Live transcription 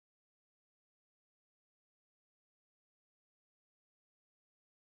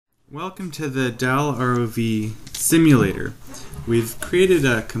Welcome to the DAL ROV Simulator. We've created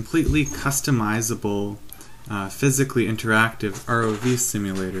a completely customizable, physically interactive ROV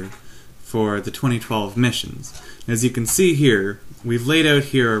simulator for the 2012 missions. As you can see here, we've laid out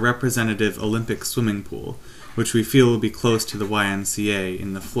here a representative Olympic swimming pool, which we feel will be close to the YMCA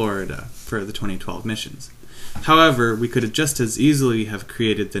in the Florida for the 2012 missions. However, we could just as easily have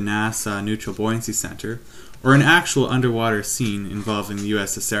created the NASA Neutral Buoyancy Center or an actual underwater scene involving the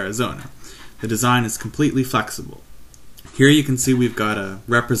USS Arizona. The design is completely flexible. Here you can see we've got a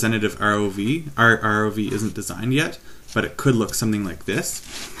representative ROV. Our ROV isn't designed yet, but it could look something like this.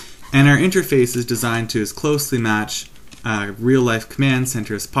 And our interface is designed to as closely match a real-life command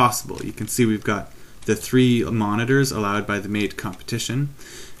center as possible. You can see we've got the 3 monitors allowed by the MATE competition,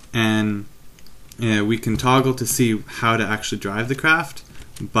 and we can toggle to see how to actually drive the craft,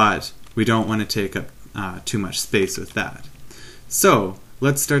 but we don't want to take up too much space with that. So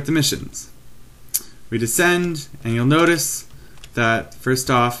let's start the missions. We descend, and you'll notice that first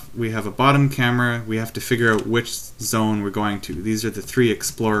off we have a bottom camera. We have to figure out which zone we're going to. These are the 3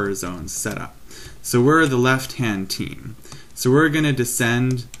 explorer zones set up. So we're the left-hand team. So we're going to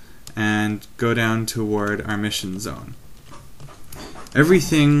descend and go down toward our mission zone.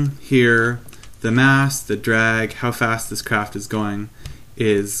 Everything here, the mast, the drag, how fast this craft is going,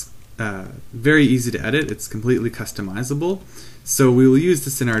 is very easy to edit. It's completely customizable. So we will use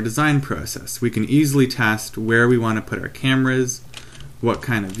this in our design process. We can easily test where we want to put our cameras, what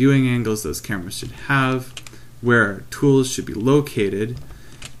kind of viewing angles those cameras should have, where our tools should be located,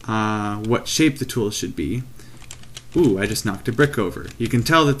 what shape the tools should be. Ooh, I just knocked a brick over. You can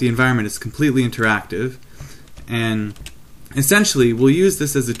tell that the environment is completely interactive, and essentially we'll use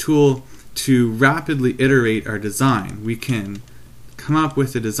this as a tool to rapidly iterate our design. We can come up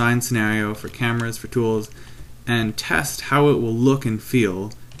with a design scenario for cameras, for tools, and test how it will look and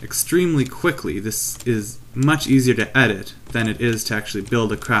feel extremely quickly. This is much easier to edit than it is to actually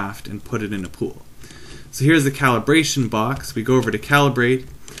build a craft and put it in a pool. So here's the calibration box. We go over to calibrate.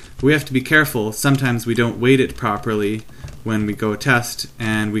 We have to be careful. Sometimes we don't weight it properly when we go test,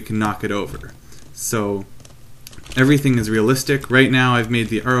 and we can knock it over. So everything is realistic. Right now I've made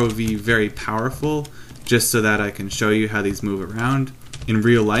the ROV very powerful just so that I can show you how these move around. In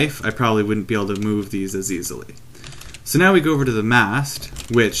real life, I probably wouldn't be able to move these as easily. So now we go over to the mast,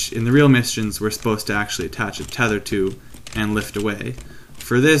 which in the real missions we're supposed to actually attach a tether to and lift away.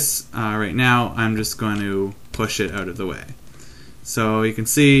 For this, right now, I'm just going to push it out of the way. So you can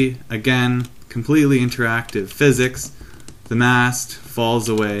see, again, completely interactive physics. The mast falls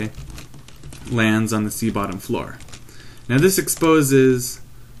away, lands on the sea bottom floor. Now this exposes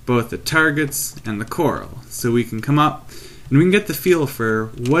both the targets and the coral, so we can come up and we can get the feel for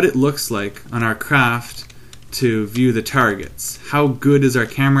what it looks like on our craft to view the targets. How good is our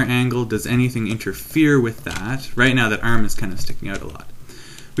camera angle? Does anything interfere with that? Right now that arm is kind of sticking out a lot.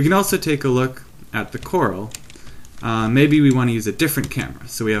 We can also take a look at the coral. Maybe we want to use a different camera.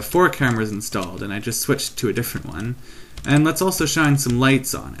 So we have 4 cameras installed, and I just switched to a different one. And let's also shine some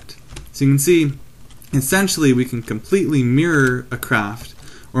lights on it. So you can see, essentially we can completely mirror a craft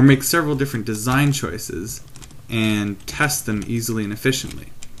or make several different design choices and test them easily and efficiently.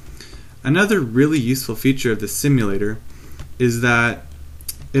 Another really useful feature of the simulator is that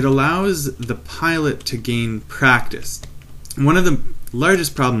it allows the pilot to gain practice. One of the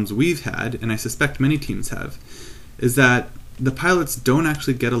largest problems we've had, and I suspect many teams have, is that the pilots don't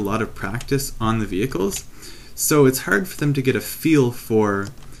actually get a lot of practice on the vehicles, so it's hard for them to get a feel for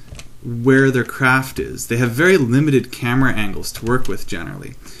where their craft is. They have very limited camera angles to work with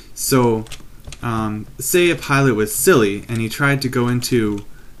generally. So say a pilot was silly and he tried to go into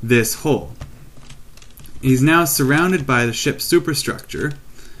this hole. He's now surrounded by the ship's superstructure,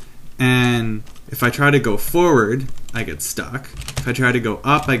 and if I try to go forward, I get stuck. If I try to go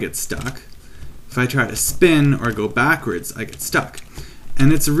up, I get stuck. If I try to spin or go backwards, I get stuck.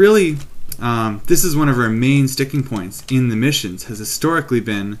 And it's really, this is one of our main sticking points in the missions, has historically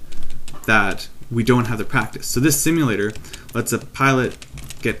been that we don't have the practice. So this simulator lets a pilot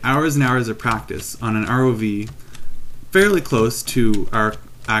get hours and hours of practice on an ROV fairly close to our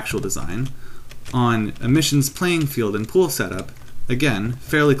actual design on a missions playing field and pool setup, again,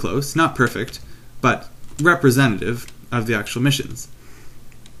 fairly close, not perfect, but representative of the actual missions.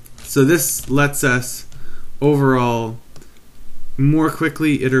 So this lets us overall more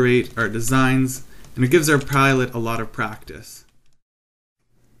quickly iterate our designs, and it gives our pilot a lot of practice.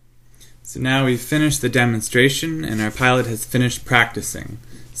 So now we've finished the demonstration and our pilot has finished practicing.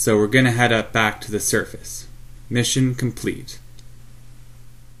 So we're going to head up back to the surface. Mission complete.